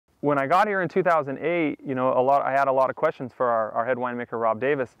when I got here in 2008, I had a lot of questions for our head winemaker, Rob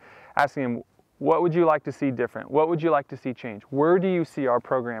Davis, asking him, what would you like to see different? What would you like to see change? Where do you see our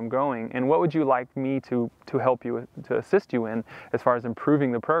program going? And what would you like me to help you, to assist you in as far as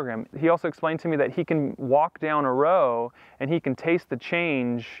improving the program? He also explained to me that he can walk down a row and he can taste the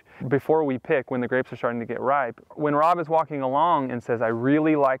change before we pick when the grapes are starting to get ripe. When Rob is walking along and says, I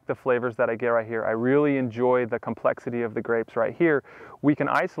really like the flavors that I get right here, I really enjoy the complexity of the grapes right here, we can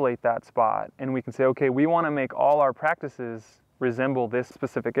isolate that spot and we can say, okay, we want to make all our practices resemble this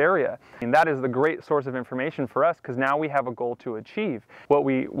specific area. And that is the great source of information for us, because now we have a goal to achieve. What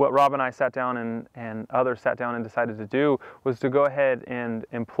Rob and I sat down and others sat down and decided to do was to go ahead and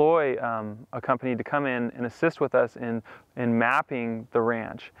employ a company to come in and assist with us in mapping the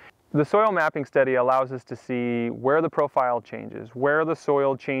ranch. The soil mapping study allows us to see where the profile changes, where the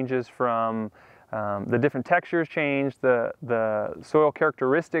soil changes from the different textures change, the soil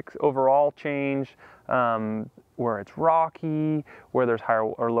characteristics overall change, where it's rocky, where there's higher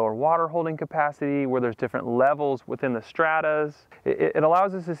or lower water holding capacity, where there's different levels within the stratas. It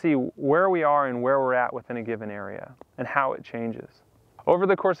allows us to see where we are and where we're at within a given area and how it changes. Over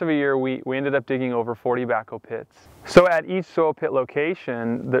the course of a year, we ended up digging over 40 backhoe pits. So at each soil pit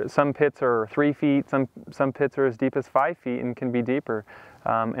location, some pits are 3 feet, some pits are as deep as 5 feet and can be deeper.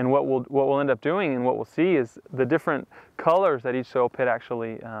 And what we'll end up doing and what we'll see is the different colors that each soil pit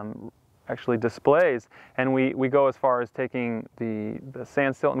actually displays, and we go as far as taking the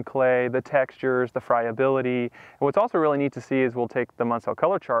sand, silt, and clay, the textures, the friability. And what's also really neat to see is we'll take the Munsell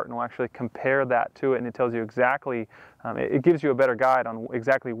color chart and we'll actually compare that to it, and it tells you exactly, it gives you a better guide on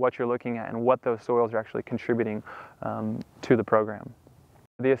exactly what you're looking at and what those soils are actually contributing to the program.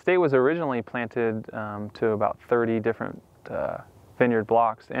 The estate was originally planted to about 30 different vineyard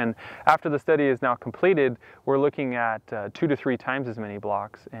blocks, and after the study is now completed, we're looking at 2 to 3 times as many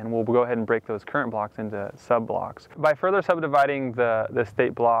blocks, and we'll go ahead and break those current blocks into sub-blocks. By further subdividing the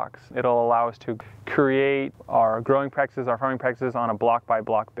estate blocks, it'll allow us to create our growing practices, our farming practices on a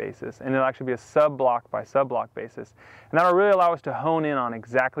block-by-block basis, and it'll actually be a sub-block by sub-block basis, and that'll really allow us to hone in on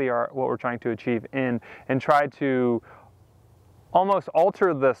exactly what we're trying to achieve and try to almost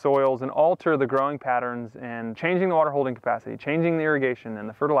alter the soils and alter the growing patterns and changing the water holding capacity, changing the irrigation and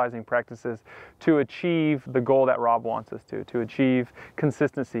the fertilizing practices to achieve the goal that Rob wants us to achieve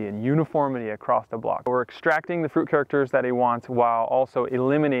consistency and uniformity across the block. We're extracting the fruit characters that he wants while also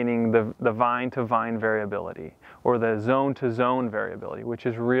eliminating the vine-to-vine variability or the zone-to-zone variability, which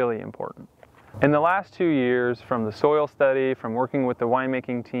is really important. In the last 2 years, from the soil study, from working with the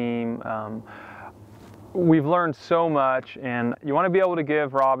winemaking team, we've learned so much, and you want to be able to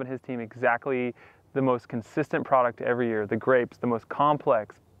give Rob and his team exactly the most consistent product every year, the grapes, the most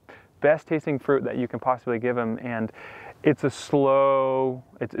complex, best tasting fruit that you can possibly give them, and it's it's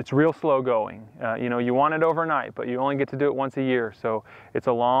real slow going. You want it overnight, but you only get to do it once a year, so it's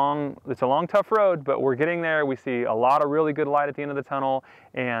a long, tough road, but we're getting there. We see a lot of really good light at the end of the tunnel,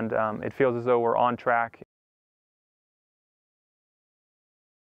 and it feels as though we're on track.